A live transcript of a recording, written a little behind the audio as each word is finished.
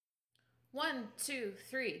1, 2,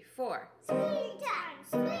 3, 4. Screen time,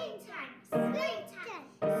 screen time, screen time,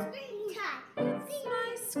 screen time. It's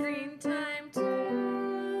my screen time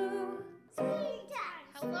too. Screen time.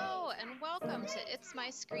 Hello, and welcome to It's My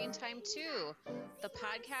Screen Time Too, the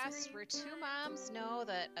podcast where two moms know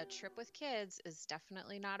that a trip with kids is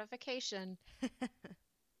definitely not a vacation.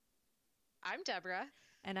 I'm Deborah,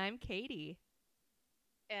 And I'm Katie.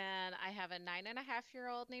 and I have a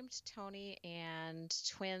 9.5-year-old named Tony and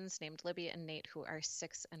twins named Libby and Nate who are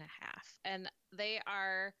 6.5. And they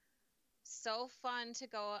are so fun to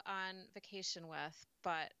go on vacation with,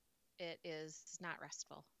 but it is not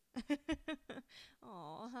restful.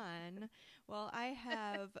 Oh, hun. Well, I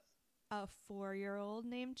have a 4-year-old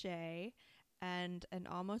named Jay and an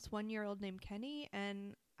almost 1-year-old named Kenny.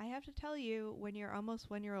 And I have to tell you, when your almost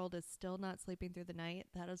 1-year-old is still not sleeping through the night,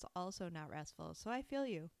 that is also not restful. So I feel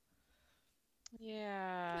you.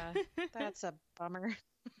 Yeah, that's a bummer.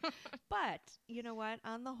 But you know what?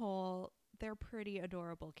 On the whole, they're pretty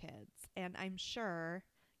adorable kids. And I'm sure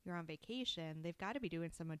you're on vacation. They've got to be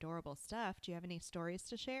doing some adorable stuff. Do you have any stories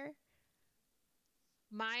to share?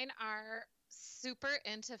 Mine are super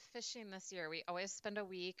into fishing this year. We always spend a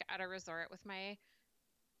week at a resort with my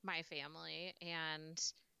family, and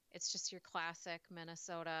it's just your classic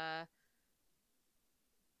Minnesota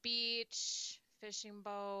beach, fishing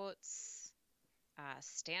boats,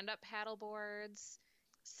 stand-up paddle boards.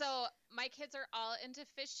 So my kids are all into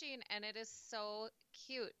fishing, and it is so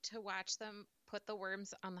cute to watch them put the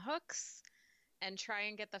worms on the hooks and try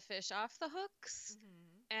and get the fish off the hooks.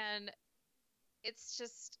 And it's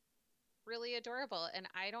just really adorable. And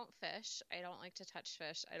I don't fish. I don't like to touch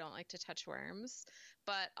fish. I don't like to touch worms,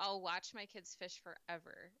 but I'll watch my kids fish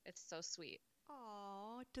forever. It's so sweet.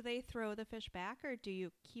 Oh, do they throw the fish back or do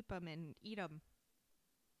you keep them and eat them?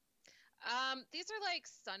 These are like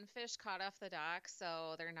sunfish caught off the dock,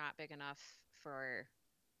 so they're not big enough for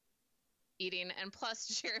eating. And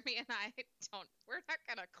plus, Jeremy and I we're not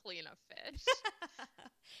gonna clean a fish.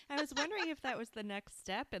 I was wondering if that was the next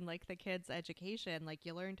step in like the kids' education. Like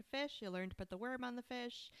you learn to fish, you learn to put the worm on the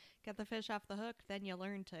fish, get the fish off the hook, then you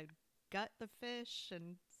learn to gut the fish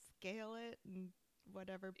and scale it and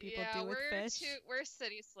whatever people Yeah, do with fish. we're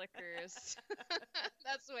city slickers.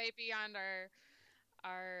 That's way beyond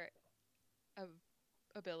our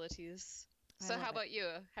abilities. I So love how it. about you?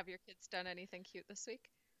 Have your kids done anything cute this week?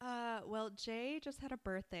 Well, Jay just had a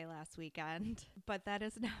birthday last weekend, but that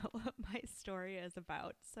is not what my story is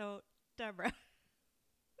about. So, Deborah,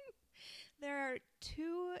 there are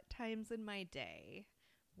 2 times in my day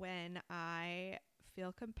when I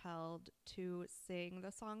feel compelled to sing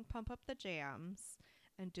the song Pump Up the Jams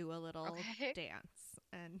and do a little Okay. dance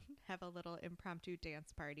and have a little impromptu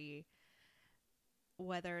dance party.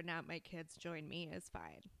 Whether or not my kids join me is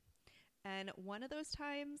fine. And one of those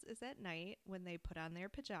times is at night when they put on their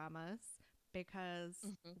pajamas because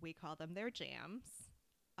we call them their jams,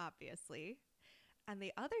 obviously. And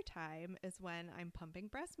the other time is when I'm pumping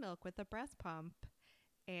breast milk with a breast pump.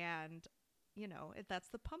 And, that's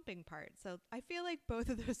the pumping part. So I feel like both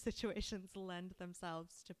of those situations lend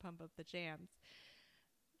themselves to pump up the jams.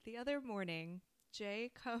 The other morning,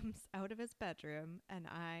 Jay comes out of his bedroom and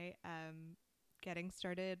I am getting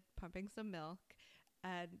started pumping some milk.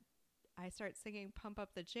 And I start singing Pump Up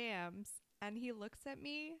the Jams, and he looks at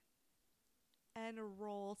me and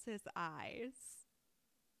rolls his eyes.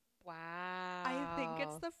 I think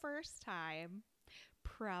it's Wow. the first time,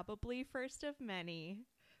 probably first of many,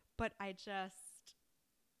 but I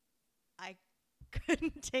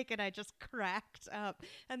couldn't take it. I just cracked up.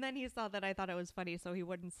 And then he saw that I thought it was funny, so he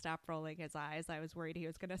wouldn't stop rolling his eyes. I was worried he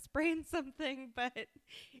was going to sprain something, but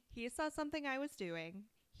he saw something I was doing.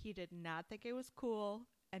 He did not think it was cool,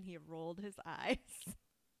 and he rolled his eyes.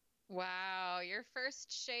 Wow, your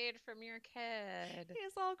first shade from your kid.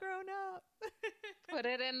 He's all grown up. Put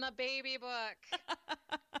it in the baby book.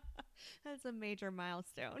 That's a major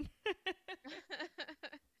milestone.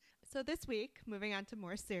 So this week, moving on to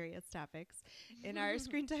more serious topics, in our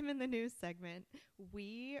Screen Time in the News segment,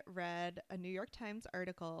 we read a New York Times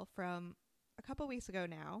article from a couple weeks ago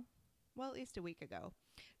now, well, at least a week ago,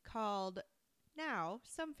 called Now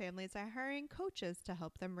Some Families Are Hiring Coaches to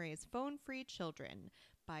Help Them Raise Phone-Free Children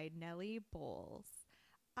by Nellie Bowles.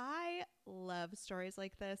 I love stories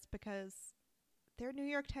like this because they're New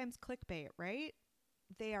York Times clickbait, right?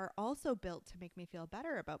 They are also built to make me feel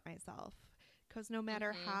better about myself. Because no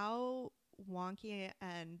matter how wonky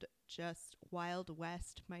and just Wild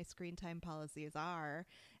West my screen time policies are,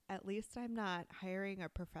 at least I'm not hiring a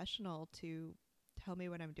professional to tell me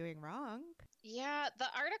what I'm doing wrong. Yeah, the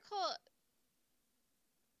article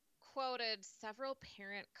quoted several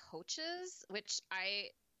parent coaches, which I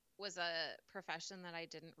was a profession that I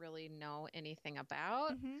didn't really know anything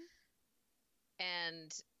about. Mm-hmm.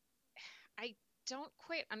 And I don't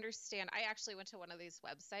quite understand. I actually went to one of these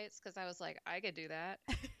websites because I was like, I could do that.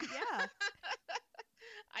 Yeah.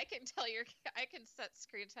 I can set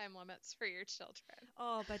screen time limits for your children.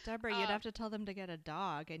 Oh, but Deborah, you'd have to tell them to get a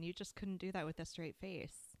dog, and you just couldn't do that with a straight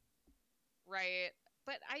face. Right.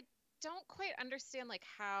 But I don't quite understand like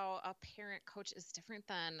how a parent coach is different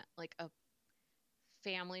than like a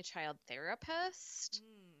family child therapist.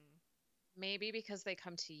 Maybe because they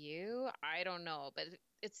come to you. I don't know. But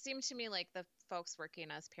it seemed to me like the folks working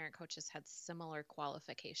as parent coaches had similar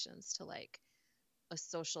qualifications to like a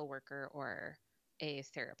social worker or a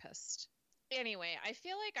therapist. Anyway, I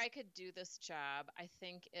feel like I could do this job. I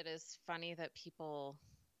think it is funny that people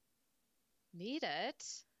need it,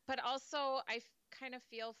 but also kind of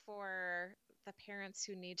feel for the parents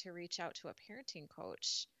who need to reach out to a parenting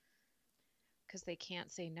coach because they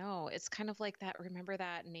can't say no. It's kind of like that. Remember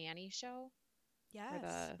that nanny show? Yes.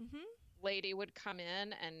 Where the lady would come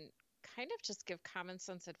in and kind of just give common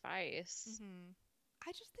sense advice. Mm-hmm.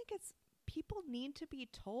 I just think people need to be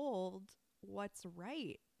told what's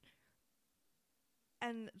right.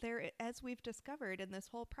 And there, as we've discovered in this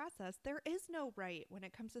whole process, there is no right when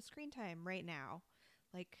it comes to screen time right now.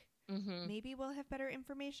 Like, maybe we'll have better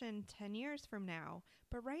information 10 years from now.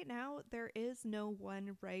 But right now, there is no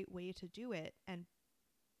one right way to do it. And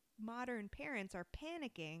modern parents are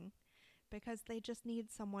panicking because they just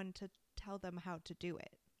need someone to tell them how to do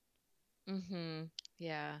it.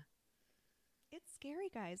 Yeah. It's scary,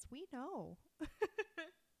 guys. We know.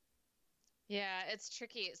 Yeah, it's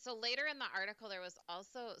tricky. So later in the article, there was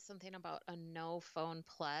also something about a no phone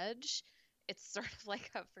pledge. It's sort of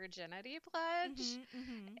like a virginity pledge.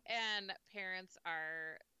 And parents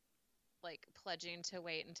are like pledging to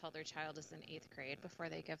wait until their child is in 8th grade before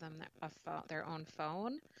they give them their own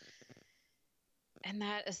phone. And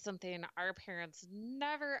that is something our parents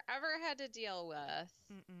never, ever had to deal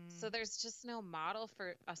with. So there's just no model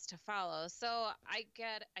for us to follow. So I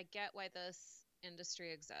get why this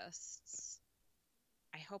industry exists.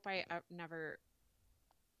 I hope I never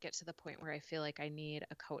get to the point where I feel like I need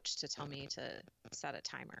a coach to tell me to set a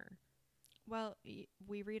timer. Well,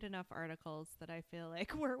 we read enough articles that I feel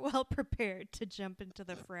like we're well prepared to jump into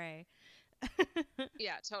the fray.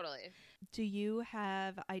 Yeah, totally. Do you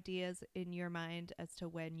have ideas in your mind as to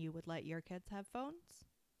when you would let your kids have phones?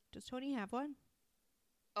 Does Tony have one?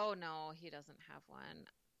 Oh, no, he doesn't have one.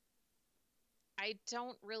 I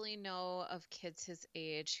don't really know of kids his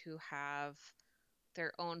age who have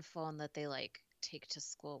their own phone that they like take to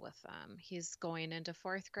school with them. He's going into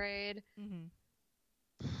 4th grade.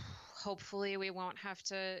 Hopefully we won't have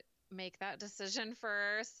to make that decision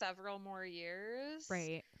for several more years.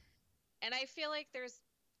 Right. And I feel like there's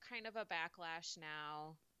kind of a backlash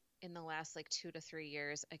now in the last like 2 to 3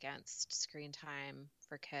 years against screen time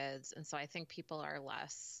for kids. And so I think people are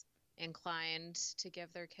less inclined to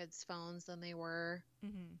give their kids phones than they were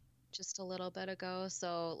just a little bit ago.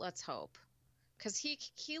 So let's hope. Because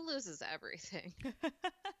he loses everything.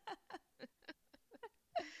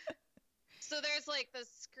 So there's like the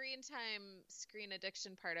screen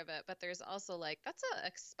addiction part of it, but there's also like, that's an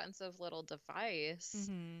expensive little device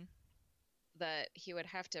that he would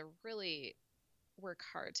have to really work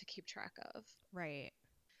hard to keep track of. Right.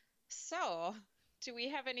 So, do we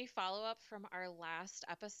have any follow-up from our last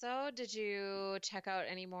episode? Did you check out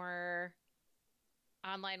any more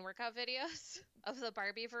online workout videos of the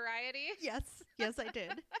Barbie variety? Yes, I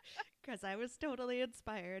did. Because I was totally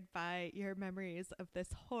inspired by your memories of this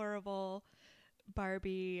horrible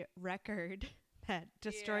Barbie record that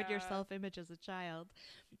destroyed your self-image as a child.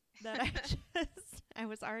 That I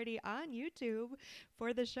was already on YouTube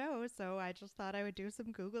for the show, so I just thought I would do some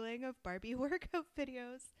Googling of Barbie workout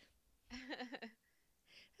videos.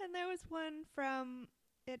 And there was one from,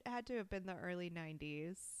 it had to have been the early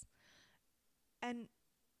 90s. And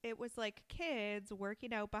it was like kids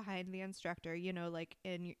working out behind the instructor, you know, like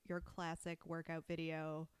in your classic workout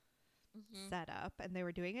video setup. And they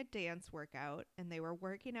were doing a dance workout and they were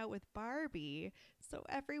working out with Barbie. So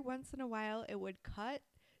every once in a while it would cut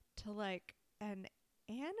to like an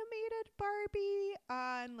animated Barbie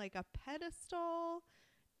on like a pedestal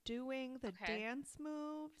doing the dance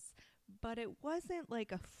moves. But it wasn't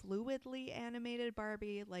like a fluidly animated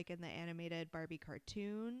Barbie like in the animated Barbie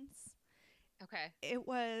cartoons. Okay. It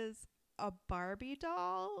was a Barbie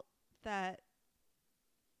doll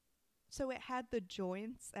so it had the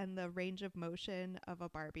joints and the range of motion of a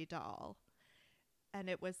Barbie doll. And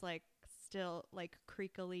it was like still like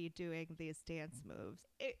creakily doing these dance moves.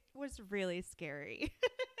 It was really scary.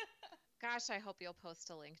 Gosh, I hope you'll post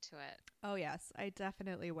a link to it. Oh, yes, I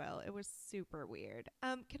definitely will. It was super weird.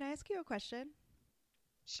 Can I ask you a question?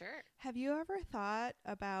 Sure. Have you ever thought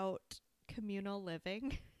about communal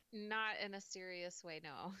living? Not in a serious way,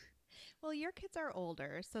 no. Well, your kids are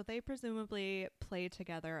older, so they presumably play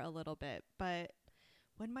together a little bit. But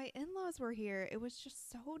when my in laws were here, it was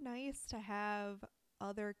just so nice to have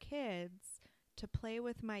other kids to play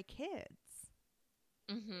with my kids.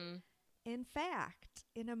 Mm-hmm. In fact,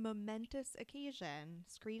 in a momentous occasion,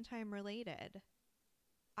 screen time related,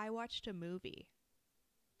 I watched a movie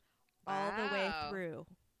all the way Wow. through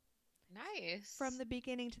Nice. from the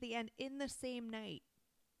beginning to the end in the same night.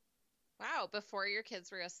 Wow, before your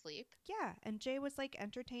kids were asleep? Yeah, and Jay was like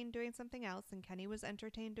entertained doing something else, and Kenny was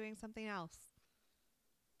entertained doing something else.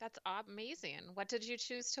 That's amazing. What did you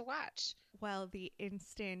choose to watch? Well, the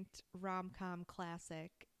instant rom-com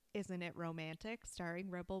classic, Isn't It Romantic,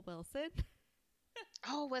 starring Rebel Wilson. It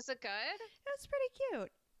Oh, was it good? was pretty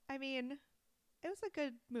cute. I mean, it was a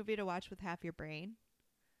good movie to watch with half your brain.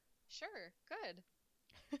 Sure, good.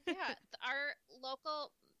 Yeah, our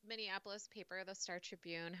local Minneapolis paper, the Star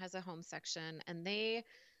Tribune, has a home section, and they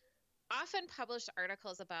often publish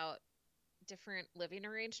articles about different living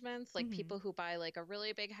arrangements, like Mhm. people who buy like a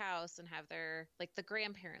really big house and have their like the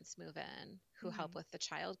grandparents move in who help Mhm. with the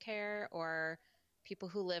childcare, or people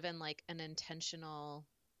who live in like an intentional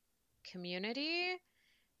community.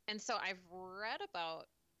 And so I've read about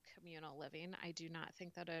communal living. I do not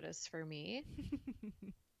think that it is for me,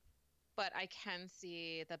 but I can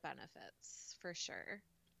see the benefits for sure.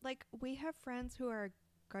 Like, we have friends who are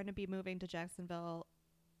going to be moving to Jacksonville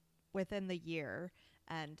within the year,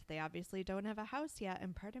 and they obviously don't have a house yet.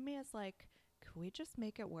 And part of me is like, could we just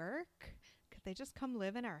make it work? Could they just come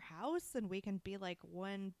live in our house and we can be like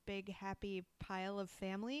one big happy pile of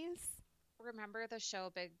families? Remember the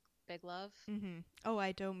show Big Love? Mm-hmm. Oh,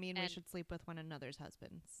 I don't mean we And should sleep with one another's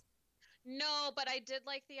husbands. no, but I did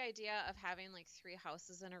like the idea of having like three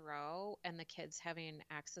houses in a row and the kids having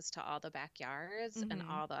access to all the backyards and Mhm.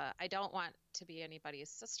 all the. I don't want to be anybody's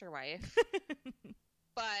sister wife,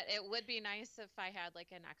 but it would be nice if I had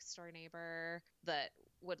like a next door neighbor that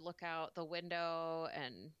would look out the window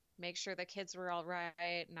and make sure the kids were all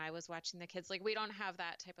right and I was watching the kids. Like we don't have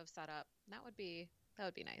that type of setup. That would be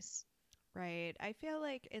nice. Right. I feel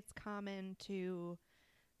like it's common to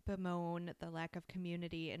bemoan the lack of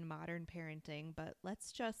community in modern parenting, but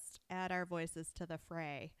let's just add our voices to the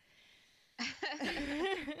fray.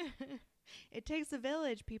 It takes a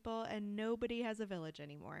village, people, and nobody has a village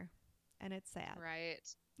anymore. And it's sad. Right.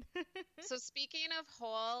 So speaking of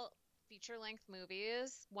whole feature-length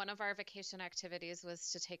movies, one of our vacation activities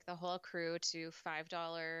was to take the whole crew to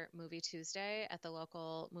 $5 Movie Tuesday at the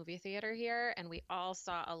local movie theater here, and we all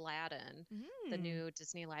saw Aladdin, the Mm. new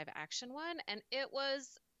Disney live action one, and it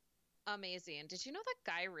was amazing. Did you know that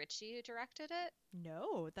Guy Ritchie directed it?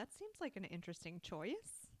 No, that seems like an interesting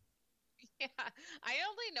choice. Yeah, I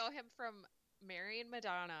only know him from Marrying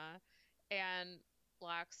Madonna and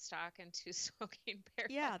Lock, Stock, and Two Smoking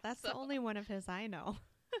Barrels. Yeah, that's the So only one of his I know.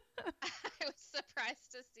 I was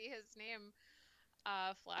surprised to see his name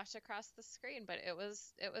flash across the screen, but it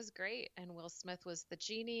was great. And Will Smith was the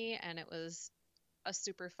genie, and it was a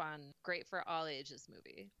super fun, great for all ages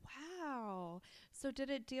movie. Wow. So did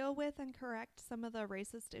it deal with and correct some of the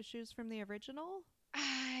racist issues from the original?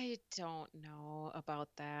 I don't know about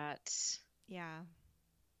that. Yeah.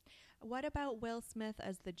 What about Will Smith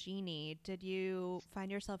as the genie? Did you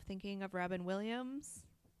find yourself thinking of Robin Williams?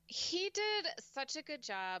 He did such a good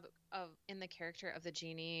job of in the character of the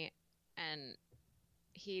genie, and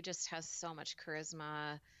he just has so much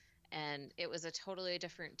charisma, and it was a totally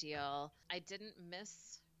different deal. I didn't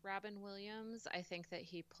miss Robin Williams. I think that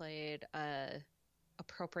he played a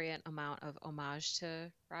appropriate amount of homage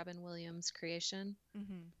to Robin Williams' creation.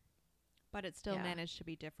 Mm-hmm. But it still Yeah. managed to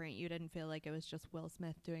be different. You didn't feel like it was just Will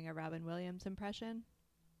Smith doing a Robin Williams impression?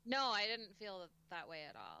 No, I didn't feel that way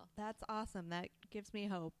at all. That's awesome. That gives me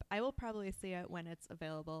hope. I will probably see it when it's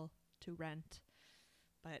available to rent,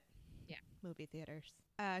 but Yeah. movie theaters.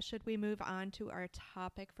 Should we move on to our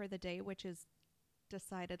topic for the day, which is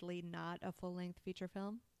decidedly not a full-length feature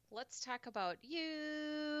film? Let's talk about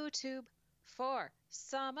YouTube for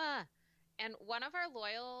summer. And one of our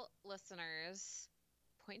loyal listeners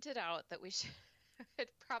pointed out that we should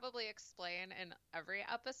probably explain in every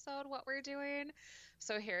episode what we're doing.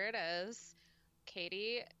 So here it is.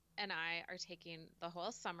 Katie and I are taking the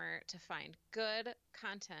whole summer to find good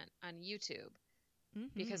content on YouTube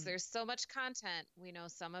because Mhm. there's so much content. We know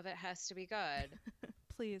some of it has to be good.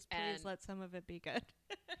 Please And let some of it be good.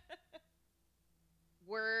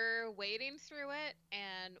 we're wading through it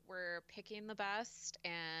and we're picking the best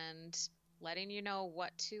and letting you know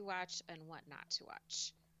what to watch and what not to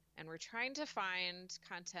watch. And we're trying to find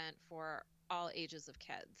content for all ages of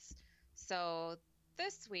kids. So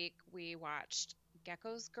this week we watched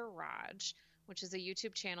Gecko's Garage, which is a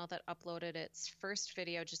YouTube channel that uploaded its first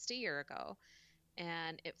video just a year ago.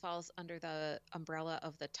 And it falls under the umbrella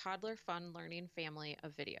of the Toddler Fun Learning family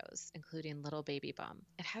of videos, including Little Baby Bum.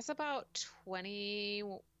 It has about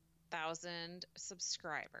 20,000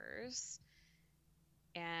 subscribers,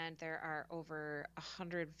 and there are over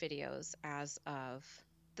 100 videos as of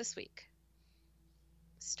this week,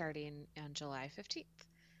 starting on July 15th.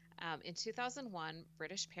 In 2001,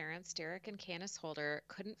 British parents Derek and Candace Holder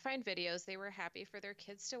couldn't find videos they were happy for their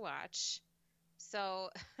kids to watch. So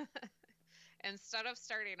instead of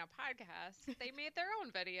starting a podcast, they made their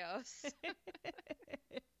own videos,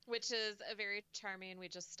 which is a very charming, we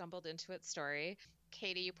just stumbled into it story.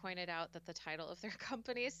 Katie, you pointed out that the title of their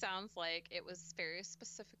company sounds like it was very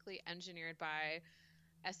specifically engineered by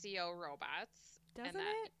SEO robots. Doesn't and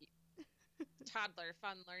that it? Toddler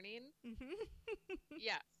Fun Learning. Mm-hmm.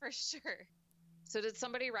 Yeah, for sure. So did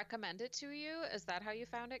somebody recommend it to you? Is that how you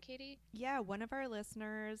found it, Katie? Yeah, one of our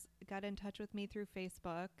listeners got in touch with me through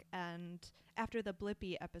Facebook and after the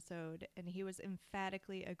Blippi episode, and he was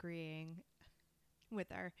emphatically agreeing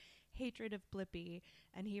with our hatred of Blippi,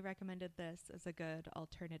 and he recommended this as a good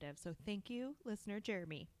alternative. So thank you, listener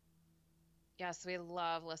Jeremy. Yes, we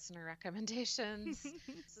love listener recommendations.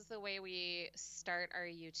 This is the way we start our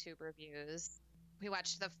YouTube reviews. We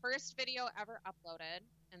watched the first video ever uploaded,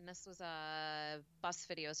 and this was bus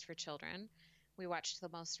videos for children. We watched the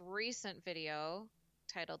most recent video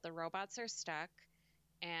titled The Robots Are Stuck,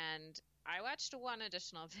 and I watched one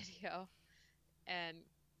additional video, and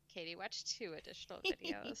Katie watched 2 additional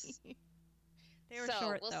videos. They were so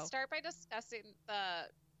short, we'll though. start by discussing the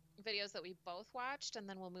videos that we both watched, and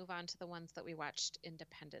then we'll move on to the ones that we watched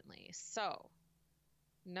independently. So,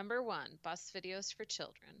 number 1, bus videos for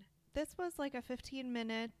children. This was like a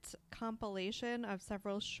 15-minute compilation of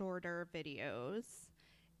several shorter videos,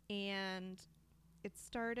 and it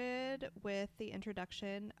started with the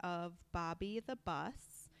introduction of Bobby the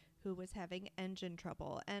bus, who was having engine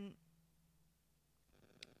trouble. And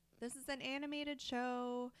this is an animated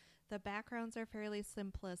show. The backgrounds are fairly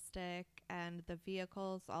simplistic, and the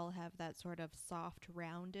vehicles all have that sort of soft,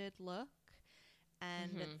 rounded look.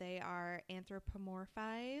 And they are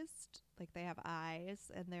anthropomorphized, like they have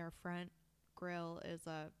eyes, and their front grill is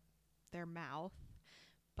their mouth,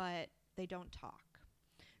 but they don't talk.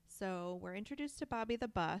 So we're introduced to Bobby the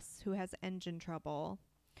bus, who has engine trouble,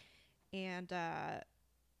 and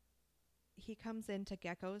he comes into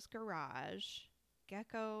Gecko's garage.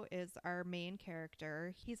 Gecko is our main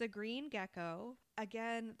character. He's a green gecko.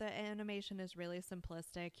 Again, the animation is really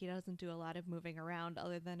simplistic. He doesn't do a lot of moving around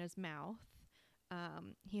other than his mouth.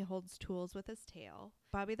 He holds tools with his tail.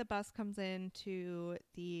 Bobby the bus comes into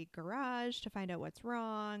the garage to find out what's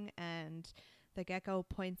wrong, and the gecko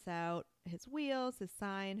points out his wheels, his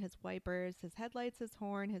sign, his wipers, his headlights, his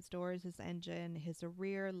horn, his doors, his engine, his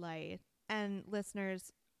rear light. And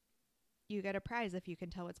listeners, you get a prize if you can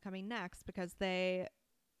tell what's coming next, because they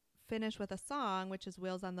finish with a song, which is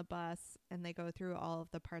Wheels on the Bus, and they go through all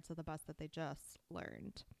of the parts of the bus that they just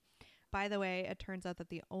learned. By the way, it turns out that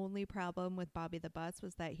the only problem with Bobby the bus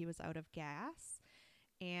was that he was out of gas,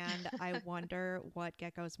 and I wonder what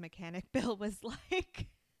Gecko's mechanic bill was like.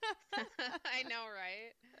 I know,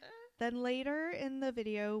 right? Then later in the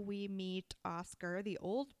video, we meet Oscar, the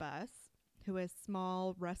old bus, who is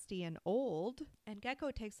small, rusty, and old, and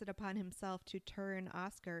Gecko takes it upon himself to turn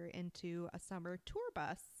Oscar into a summer tour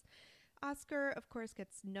bus. Oscar, of course,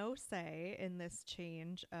 gets no say in this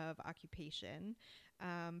change of occupation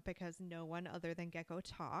because no one other than Gecko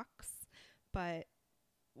talks, but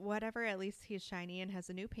whatever, at least he's shiny and has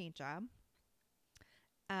a new paint job.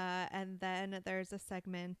 And then there's a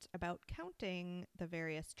segment about counting the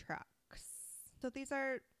various trucks. So these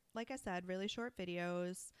are, like I said, really short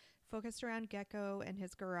videos focused around Gecko and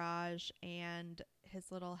his garage and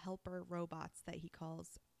his little helper robots that he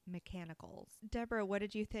calls mechanicals. Deborah, what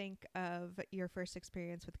did you think of your first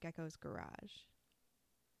experience with Gecko's garage?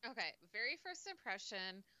 Okay, very first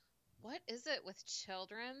impression. What is it with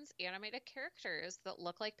children's animated characters that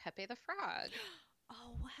look like Pepe the Frog?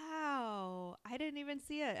 Oh, wow. I didn't even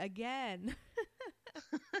see it again.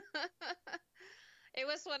 It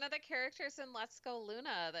was one of the characters in Let's Go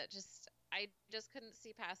Luna that I just couldn't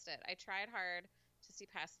see past it. I tried hard to see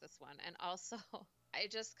past this one. And also, I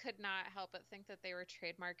just could not help but think that they were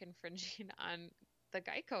trademark infringing on the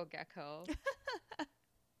Geico Gecko.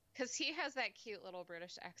 Because he has that cute little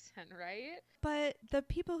British accent, right? But the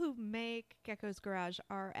people who make Gecko's Garage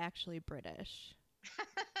are actually British.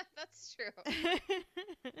 That's true.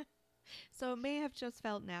 So it may have just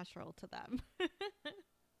felt natural to them.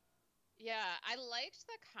 Yeah, I liked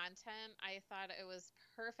the content. I thought it was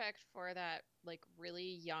perfect for that like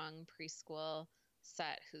really young preschool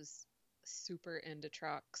set who's super into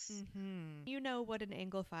trucks. You know what an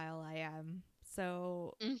Anglophile I am.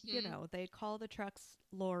 So, you Mhm. know, they call the trucks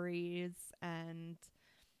lorries and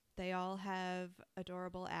they all have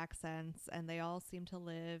adorable accents and they all seem to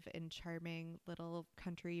live in charming little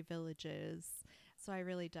country villages. So I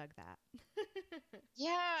really dug that.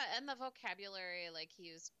 Yeah, and the vocabulary, like he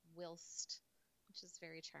used whilst, which is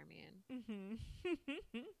very charming. hmm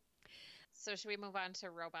So should we move on to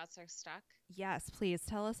Robots Are Stuck? Yes, please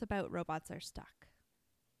tell us about Robots Are Stuck.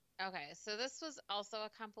 Okay, so this was also a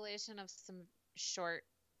compilation of some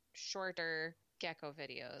shorter gecko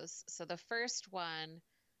videos. So the first one,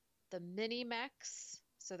 the mini mechs,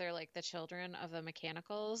 so they're like the children of the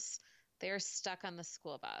mechanicals, they're stuck on the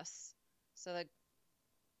school bus. So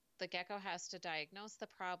the gecko has to diagnose the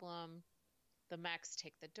problem. The mechs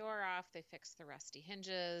take the door off, they fix the rusty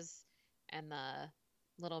hinges, and the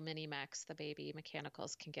little mini mechs, the baby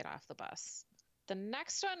mechanicals, can get off the bus. The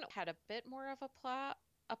next one had a bit more of a plot,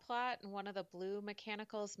 and one of the blue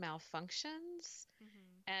mechanicals malfunctions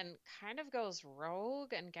and kind of goes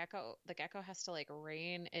rogue, and the gecko has to like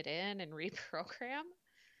rein it in and reprogram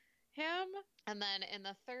him. And then in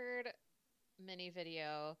the third mini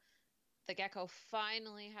video, the gecko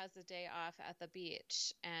finally has a day off at the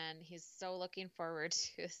beach and he's so looking forward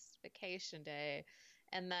to his vacation day.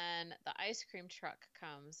 And then the ice cream truck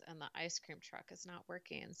comes and the ice cream truck is not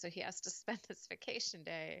working. So he has to spend his vacation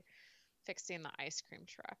day fixing the ice cream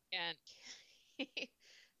truck. And he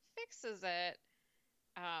fixes it.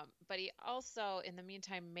 But he also, in the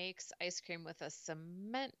meantime, makes ice cream with a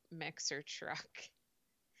cement mixer truck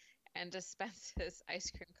and dispenses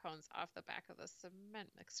ice cream cones off the back of the cement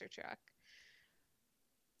mixer truck.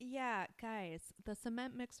 Yeah, guys, the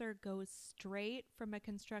cement mixer goes straight from a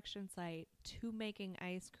construction site to making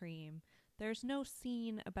ice cream. There's no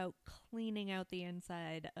scene about cleaning out the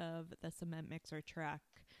inside of the cement mixer truck.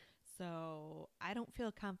 So I don't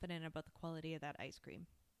feel confident about the quality of that ice cream.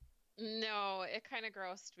 No, it kind of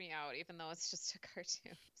grossed me out, even though it's just a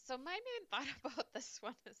cartoon. So my main thought about this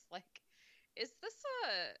one is like, is this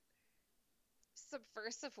a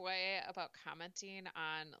subversive way about commenting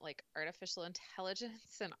on like artificial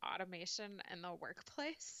intelligence and automation in the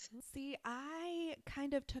workplace? See, I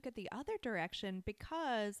kind of took it the other direction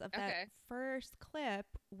because of that Okay. first clip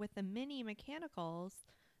with the mini mechanicals.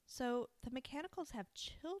 So the mechanicals have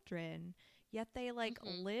children, yet they like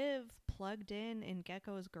Mhm. live plugged in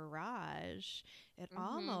Gecko's garage. It Mhm.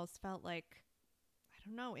 almost felt like, I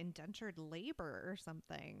don't know, indentured labor or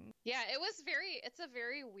something. Yeah, it's a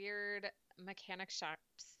very weird mechanic shop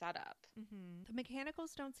setup. The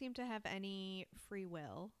mechanicals don't seem to have any free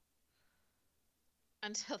will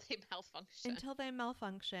Until they malfunction. until they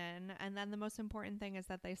malfunction. And then the most important thing is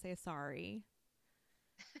that they say sorry.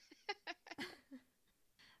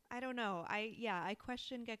 I don't know. I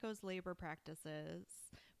question Gecko's labor practices,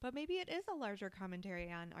 but maybe it is a larger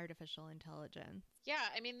commentary on artificial intelligence. Yeah,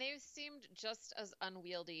 I mean, they seemed just as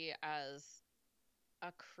unwieldy as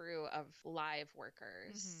a crew of live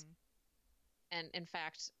workers. And in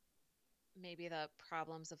fact, maybe the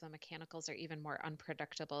problems of the mechanicals are even more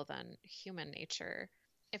unpredictable than human nature.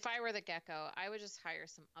 If I were the gecko, I would just hire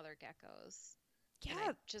some other geckos. And Yeah,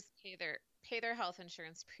 I'd just pay their health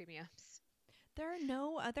insurance premiums. there are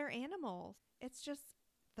no other animals. It's just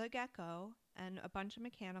the gecko and a bunch of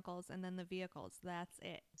mechanicals and then the vehicles. That's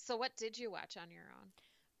it. So what did you watch on your own?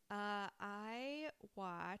 I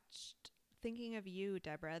watched Thinking of You,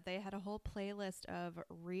 Deborah. They had a whole playlist of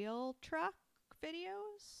real truck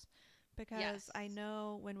videos because I Yes.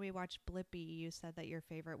 know when we watched Blippi, you said that your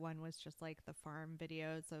favorite one was just like the farm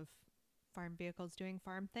videos of farm vehicles doing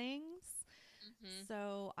farm things. Hmm.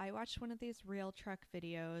 So I watched one of these real truck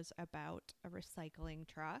videos about a recycling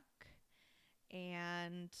truck,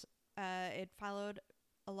 and it followed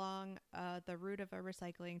along the route of a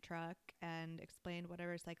recycling truck and explained what a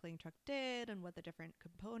recycling truck did and what the different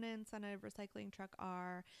components on a recycling truck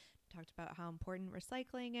are. Talked about how important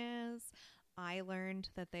recycling is. I learned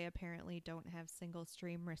that they apparently don't have single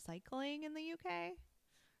stream recycling in the UK,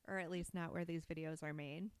 or at least not where these videos are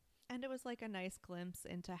made. And it was like a nice glimpse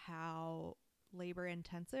into how labor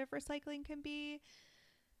intensive recycling can be.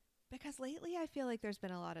 Because lately I feel like there's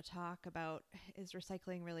been a lot of talk about, is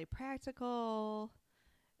recycling really practical?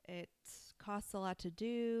 It costs a lot to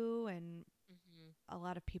do, and Hmm. a lot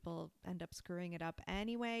lot of people end up screwing it up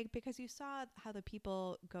anyway, because you saw how the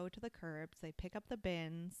people go to the curbs, they pick up the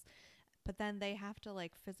bins, but then they have to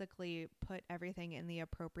like physically put everything in the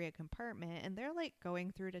appropriate compartment, and they're like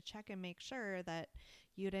going through to check and make sure that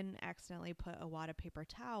you didn't accidentally put a wad of paper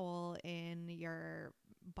towel in your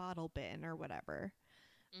bottle bin or whatever.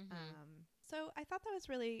 So I thought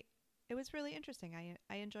it was really interesting.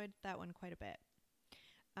 I enjoyed that one quite a bit.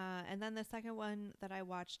 And then the second one that I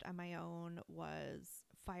watched on my own was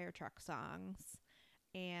Fire Truck Songs.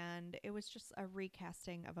 And it was just a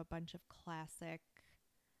recasting of a bunch of classic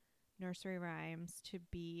nursery rhymes to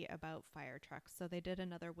be about fire trucks. So they did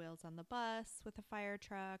another Wheels on the Bus with a fire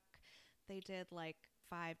truck. They did like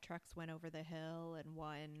 5 trucks went over the hill and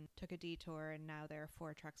 1 took a detour, and now there are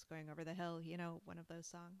 4 trucks going over the hill. You know, one of those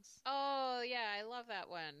songs. Oh, yeah, I love that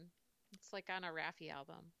one. It's like on a Raffi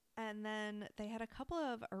album. And then they had a couple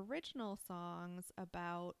of original songs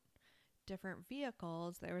about different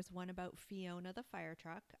vehicles. There was one about Fiona the fire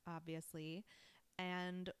truck, obviously,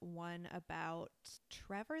 and one about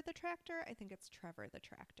Trevor the tractor. I think it's Trevor the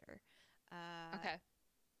tractor. Okay.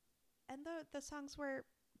 And the songs were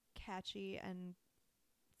catchy and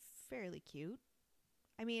fairly cute.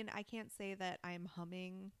 I mean, I can't say that I'm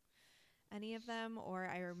humming any of them or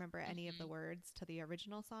I remember any of the words to the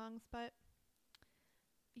original songs, but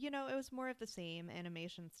you know, it was more of the same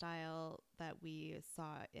animation style that we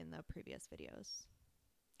saw in the previous videos.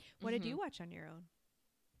 What did you watch on your own?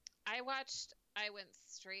 I went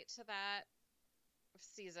straight to that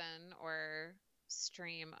season or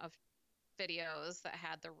stream of videos that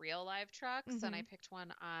had the real live trucks, and I picked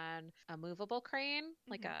one on a movable crane,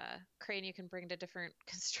 like a crane you can bring to different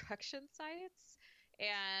construction sites,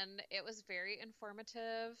 and it was very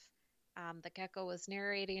informative. The Gecko was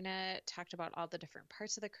narrating it, talked about all the different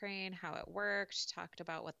parts of the crane, how it worked, talked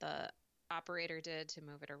about what the operator did to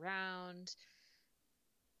move it around.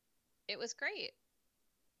 It was great.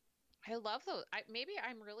 I love those. Maybe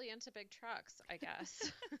I'm really into big trucks, I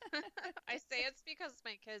guess. I say it's because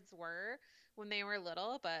my kids were when they were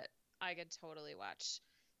little, but I could totally watch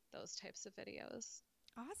those types of videos.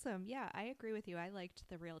 Awesome. Yeah, I agree with you. I liked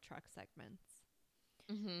the real truck segments.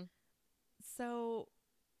 So,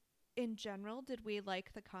 in general, did we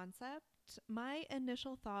like the concept? My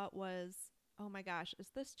initial thought was, oh my gosh, is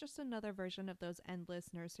this just another version of those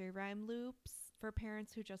endless nursery rhyme loops for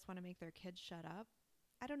parents who just want to make their kids shut up?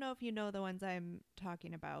 I don't know if you know the ones I'm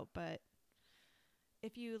talking about, but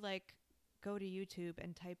if you like go to YouTube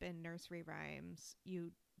and type in nursery rhymes,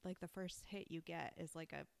 you like the first hit you get is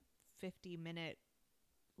like a 50-minute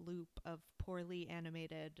loop of poorly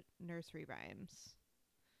animated nursery rhymes.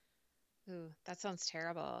 Ooh, that sounds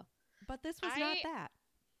terrible. But this was not that.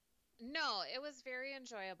 No, it was very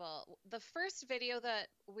enjoyable. The first video that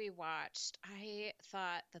we watched, I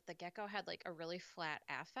thought that the Gecko had like a really flat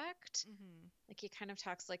affect. Like he kind of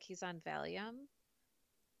talks like he's on Valium.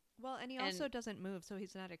 Well, and he also doesn't move, so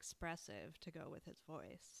he's not expressive to go with his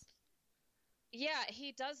voice. Yeah,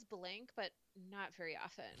 he does blink, but not very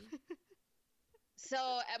often.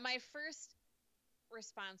 So my first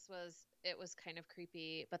response was it was kind of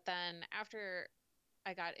creepy, but then after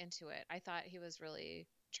I got into it, I thought he was really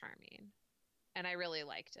charming, and I really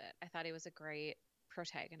liked it. I thought he was a great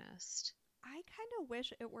protagonist. I kind of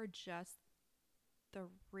wish it were just the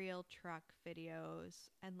real truck videos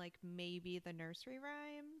and like maybe the nursery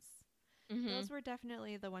rhymes. Those were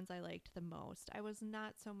definitely the ones I liked the most. I was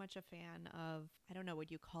not so much a fan of, I don't know, would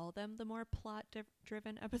you call them the more plot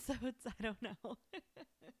driven episodes? I don't know.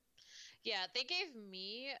 Yeah, they gave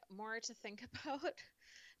me more to think about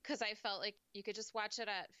because I felt like you could just watch it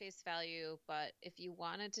at face value, but if you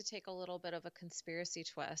wanted to take a little bit of a conspiracy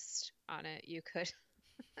twist on it, you could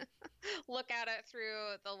look at it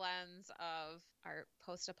through the lens of our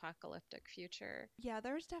post-apocalyptic future. Yeah,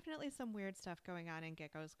 there's definitely some weird stuff going on in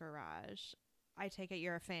Gecko's Garage. I take it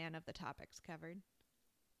you're a fan of the topics covered.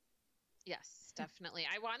 Yes, definitely.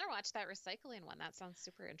 I want to watch that recycling one. That sounds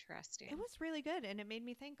super interesting. It was really good, and it made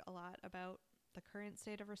me think a lot about the current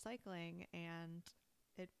state of recycling, and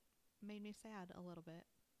it made me sad a little bit.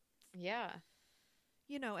 Yeah.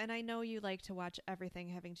 You know, and I know you like to watch everything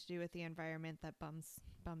having to do with the environment that bums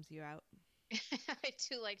you out. I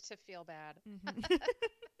do like to feel bad.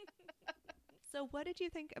 So what did you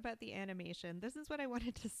think about the animation? This is what I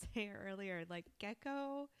wanted to say earlier. Like,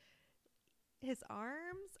 Gecko, his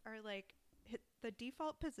arms are like, the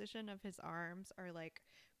default position of his arms are like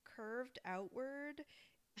curved outward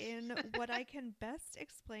in what I can best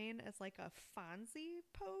explain as like a Fonzie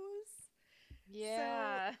pose.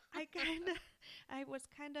 Yeah. I was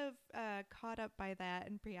kind of caught up by that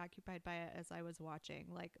and preoccupied by it as I was watching.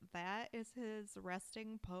 Like, that is his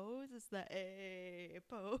resting pose, is the A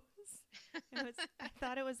pose. I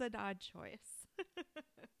thought it was an odd choice.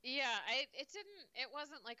 Yeah, it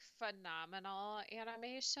wasn't like phenomenal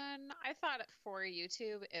animation. I thought for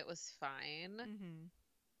YouTube it was fine. Hmm.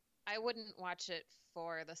 I wouldn't watch it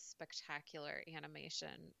for the spectacular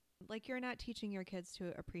animation. Like, you're not teaching your kids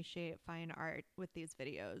to appreciate fine art with these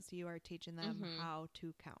videos. You are teaching them Mhm. how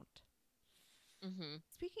to count. Mhm.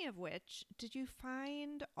 Speaking of which, did you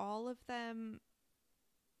find all of them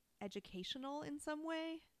educational in some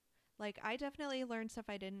way? Like, I definitely learned stuff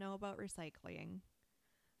I didn't know about recycling.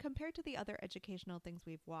 Compared to the other educational things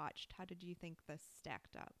we've watched, how did you think this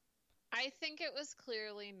stacked up? I think it was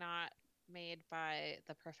clearly not made by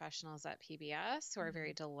the professionals at PBS who are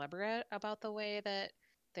very deliberate about the way that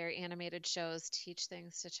their animated shows teach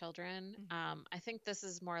things to children. Mhm. I think this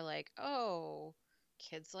is more like, oh,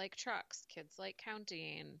 kids like trucks, kids like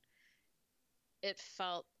counting. It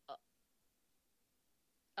felt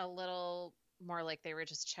a little more like they were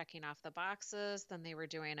just checking off the boxes than they were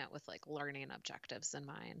doing it with like learning objectives in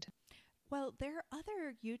mind. Well, their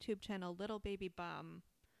other YouTube channel, Little Baby Bum,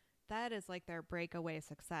 that is like their breakaway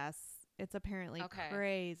success. It's apparently Okay.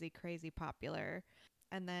 crazy, crazy popular.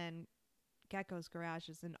 And then Gecko's Garage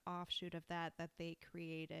is an offshoot of that they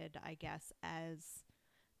created, I guess, as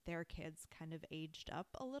their kids kind of aged up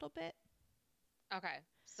a little bit. Okay.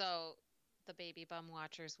 So the baby bum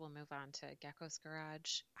watchers will move on to Gecko's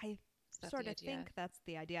Garage. I Is that sort the of idea? think that's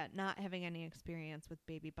the idea, not having any experience with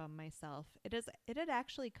Baby Bum myself. It had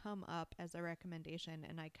actually come up as a recommendation,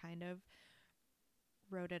 and I kind of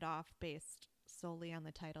wrote it off based solely on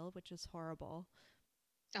the title, which is horrible.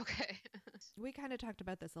 Okay. We kind of talked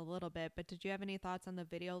about this a little bit, but did you have any thoughts on the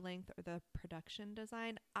video length or the production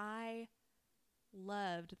design? I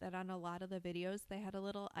loved that on a lot of the videos they had a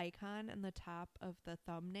little icon in the top of the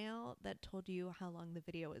thumbnail that told you how long the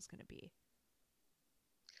video is going to be.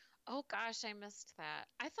 Oh gosh, I missed that.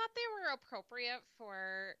 I thought they were appropriate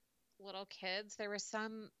for little kids. There were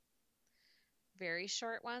some very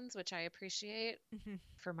short ones, which I appreciate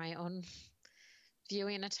for my own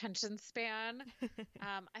viewing attention span.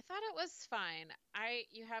 I thought it was fine.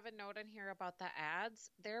 You have a note in here about the ads.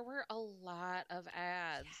 There were a lot of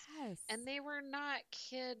ads, Yes. and they were not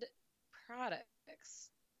kid products.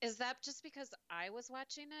 Is that just because I was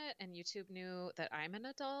watching it and YouTube knew that I'm an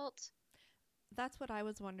adult? That's what I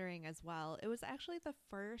was wondering as well. It was actually the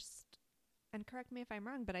first, and correct me if I'm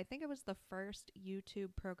wrong, but I think it was the first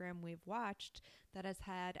YouTube program we've watched that has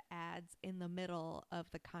had ads in the middle of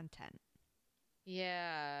the content.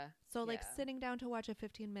 Yeah. So, like, yeah. sitting down to watch a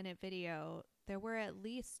 15-minute video, there were at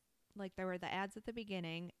least, like, there were the ads at the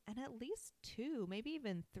beginning and at least 2, maybe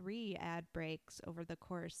even 3 ad breaks over the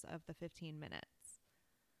course of the 15 minutes.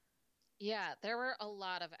 Yeah, there were a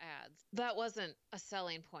lot of ads. That wasn't a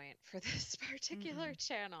selling point for this particular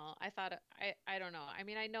channel. I thought, I don't know. I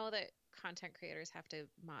mean, I know that content creators have to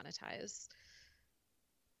monetize,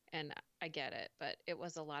 and I get it, but it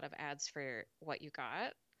was a lot of ads for what you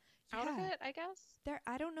got out of it, I guess.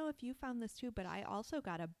 I don't know if you found this too, but I also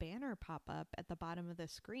got a banner pop up at the bottom of the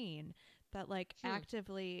screen that like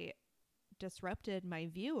actively disrupted my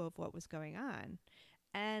view of what was going on.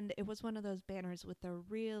 And it was one of those banners with the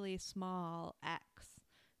really small X.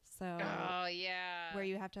 So Oh, yeah. where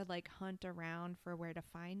you have to like hunt around for where to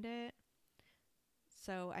find it.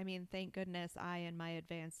 So, I mean, thank goodness I, in my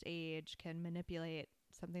advanced age, can manipulate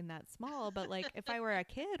something that small. But like, if I were a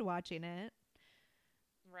kid watching it,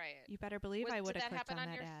 Right. you better believe I would Did have that clicked happen on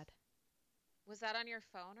on that your ad. Was that on your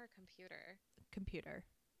phone or computer? Computer.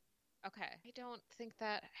 Okay. I don't think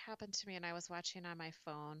that happened to me, and I was watching on my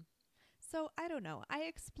phone. So I don't know. I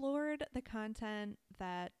explored the content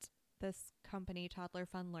that this company, Toddler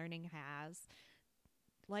Fun Learning, has.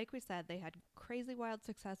 Like we said, they had crazy wild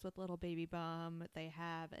success with Little Baby Bum. They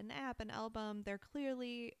have an app, an album. They're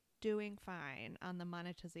clearly doing fine on the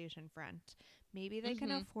monetization front. Maybe they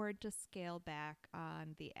can afford to scale back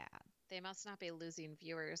on the ad. They must not be losing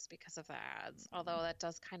viewers because of the ads, although that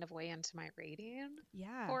does kind of weigh into my rating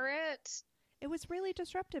for it. It was really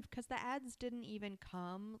disruptive because the ads didn't even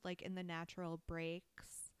come like in the natural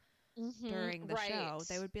breaks during the show.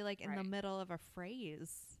 They would be like in the middle of a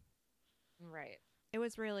phrase. Right. It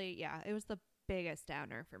was really, it was the biggest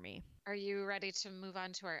downer for me. Are you ready to move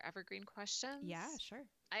on to our evergreen questions? Yeah, sure.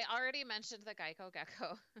 I already mentioned the Geico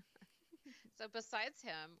Gecko. So besides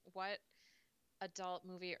him, what adult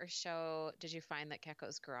movie or show did you find that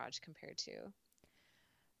Gecko's Garage compared to?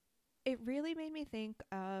 It really made me think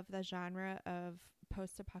of the genre of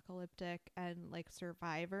post-apocalyptic and like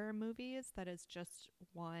survivor movies that is just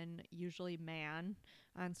one, usually man,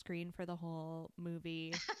 on screen for the whole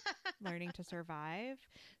movie learning to survive.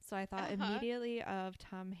 So I thought immediately of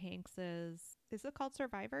Tom Hanks's, is it called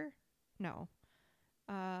Survivor? No.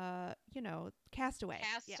 Castaway.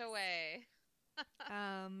 Yes. Castaway.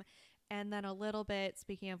 And then a little bit,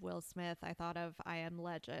 speaking of Will Smith, I thought of I Am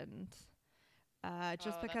Legend.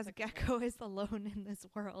 Just Oh, because that's a good Gecko is alone in this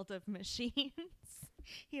world of machines.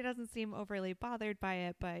 He doesn't seem overly bothered by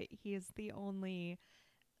it, but he is the only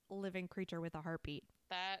living creature with a heartbeat.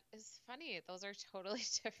 That is funny. Those are totally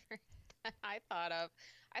different than I thought of.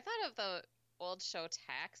 I thought of the old show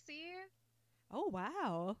Taxi. Oh,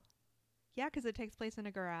 wow. Yeah, because it takes place in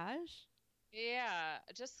a garage. Yeah,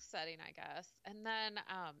 just setting, I guess. And then,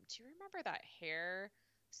 do you remember that hair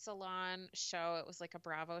salon show? It was like a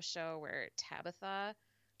Bravo show where Tabitha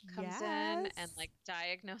comes in and like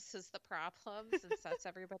diagnoses the problems and sets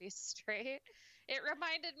everybody straight. It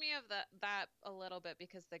reminded me of that a little bit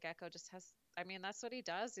because the Gecko just has, I mean, that's what he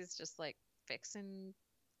does. He's just like fixing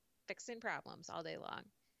problems all day long.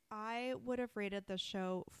 I would have rated the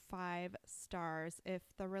show 5 stars if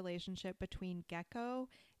the relationship between Gecko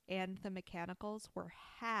and the Mechanicals were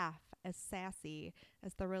half as sassy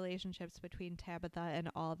as the relationships between Tabitha and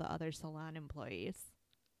all the other salon employees.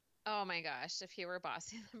 Oh my gosh, if he were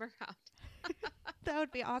bossing them around. That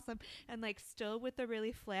would be awesome. And like still with the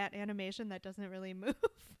really flat animation that doesn't really move.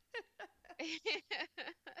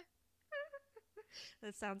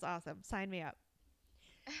 This sounds awesome. Sign me up.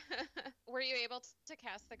 Were you able to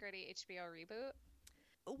cast the gritty HBO reboot?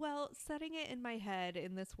 Well, setting it in my head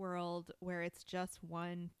in this world where it's just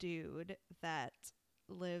one dude that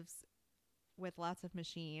lives with lots of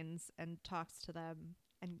machines and talks to them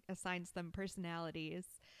and assigns them personalities,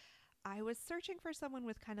 I was searching for someone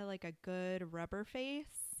with kind of like a good rubber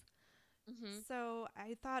face. Mm-hmm. So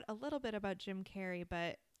I thought a little bit about Jim Carrey,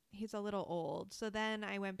 but he's a little old. So then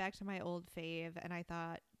I went back to my old fave and I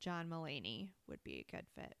thought John Mulaney would be a good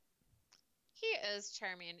fit. He is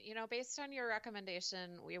charming. You know, based on your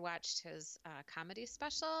recommendation, we watched his comedy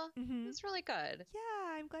special. Mm-hmm. It was really good.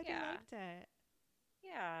 Yeah, I'm glad you Yeah. liked it.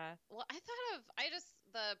 Yeah. Well,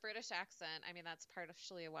 the British accent, I mean, that's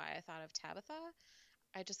partially why I thought of Tabitha.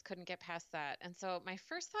 I just couldn't get past that. And so my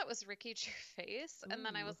first thought was Ricky Gervais. And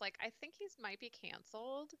then I Ooh. was like, I think he might be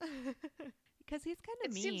canceled. Because he's kind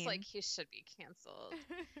of It mean. seems like he should be canceled.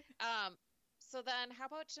 So then how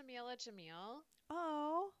about Jamila Jamil?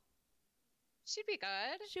 Oh, She'd be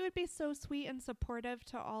good. she would be so sweet and supportive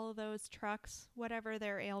to all of those trucks, whatever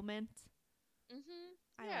their ailment. Mm-hmm.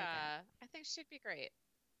 I like Yeah. I think she'd be great.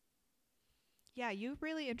 Yeah, you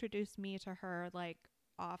really introduced me to her like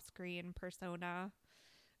off-screen persona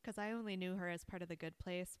because I only knew her as part of The Good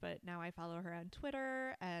Place, but now I follow her on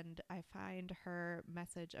Twitter and I find her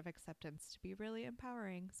message of acceptance to be really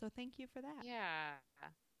empowering. So thank you for that. Yeah.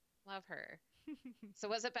 Love her. So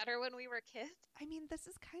was it better when we were kids? I mean, this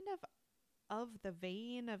is kind of the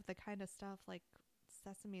vein of the kind of stuff like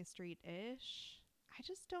Sesame Street-ish. I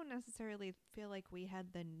just don't necessarily feel like we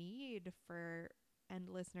had the need for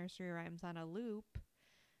endless nursery rhymes on a loop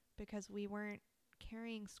because we weren't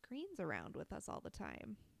carrying screens around with us all the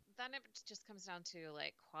time. Then it just comes down to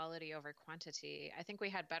like quality over quantity. I think we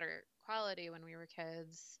had better quality when we were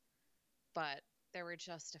kids, but there were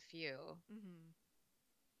just a few Mm-hmm.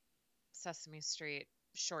 Sesame Street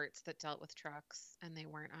shorts that dealt with trucks and they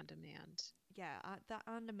weren't on demand. Yeah, the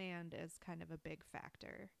on demand is kind of a big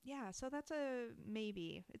factor. Yeah, so that's a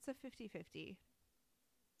maybe. It's a 50-50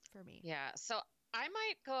 for me. Yeah. So I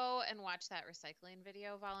might go and watch that recycling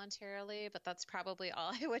video voluntarily, but that's probably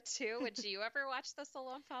all I would do. Would you ever watch this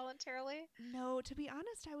alone voluntarily? No, to be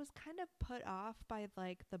honest, I was kind of put off by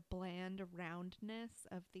like the bland roundness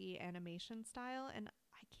of the animation style, and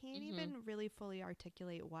I can't even really fully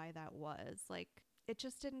articulate why that was. Like, it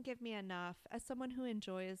just didn't give me enough. As someone who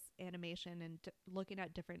enjoys animation and looking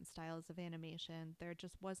at different styles of animation, there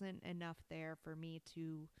just wasn't enough there for me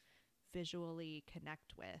to visually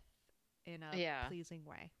connect with in a pleasing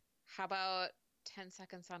way. How about 10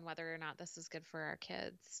 seconds on whether or not this is good for our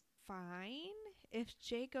kids? Fine. If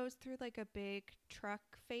Jay goes through like a big truck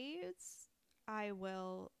phase, I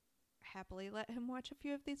will happily let him watch a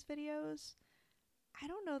few of these videos. I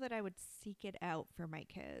don't know that I would seek it out for my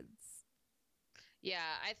kids.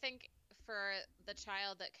 Yeah, I think for the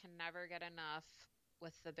child that can never get enough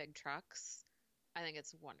with the big trucks, I think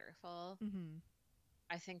it's wonderful. Mm-hmm.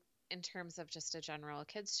 I think in terms of just a general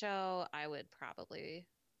kids show, I would probably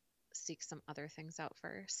seek some other things out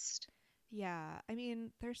first. Yeah, I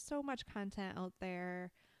mean, there's so much content out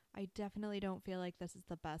there. I definitely don't feel like this is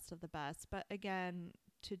the best of the best. But again,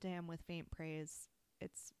 to damn with faint praise,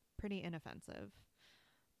 it's pretty inoffensive.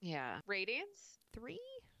 Yeah. Ratings? 3?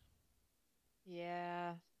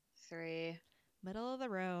 Yeah, 3. Middle of the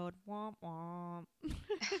road. Womp womp.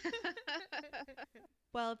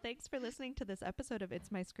 Well, thanks for listening to this episode of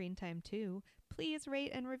It's My Screen Time Too. Please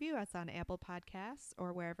rate and review us on Apple Podcasts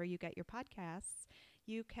or wherever you get your podcasts.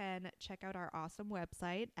 You can check out our awesome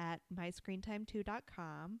website at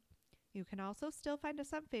myscreentime2.com. You can also still find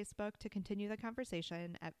us on Facebook to continue the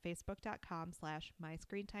conversation at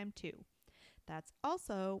facebook.com/myscreentime2. That's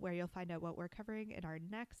also where you'll find out what we're covering in our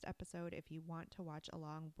next episode if you want to watch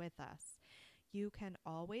along with us. You can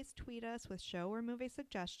always tweet us with show or movie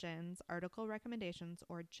suggestions, article recommendations,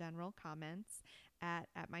 or general comments at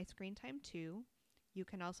myscreentime2. You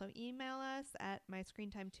can also email us at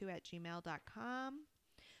myscreentime2@gmail.com.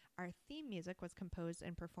 Our theme music was composed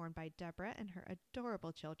and performed by Deborah and her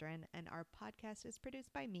adorable children, and our podcast is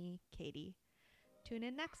produced by me, Katie. Tune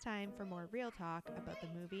in next time for more real talk about the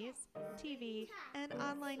movies, TV, and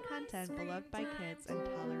online content beloved by kids and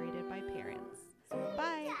tolerated by parents.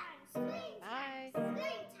 Bye! Bye.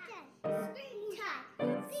 Screen time.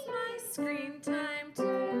 It's my screen time.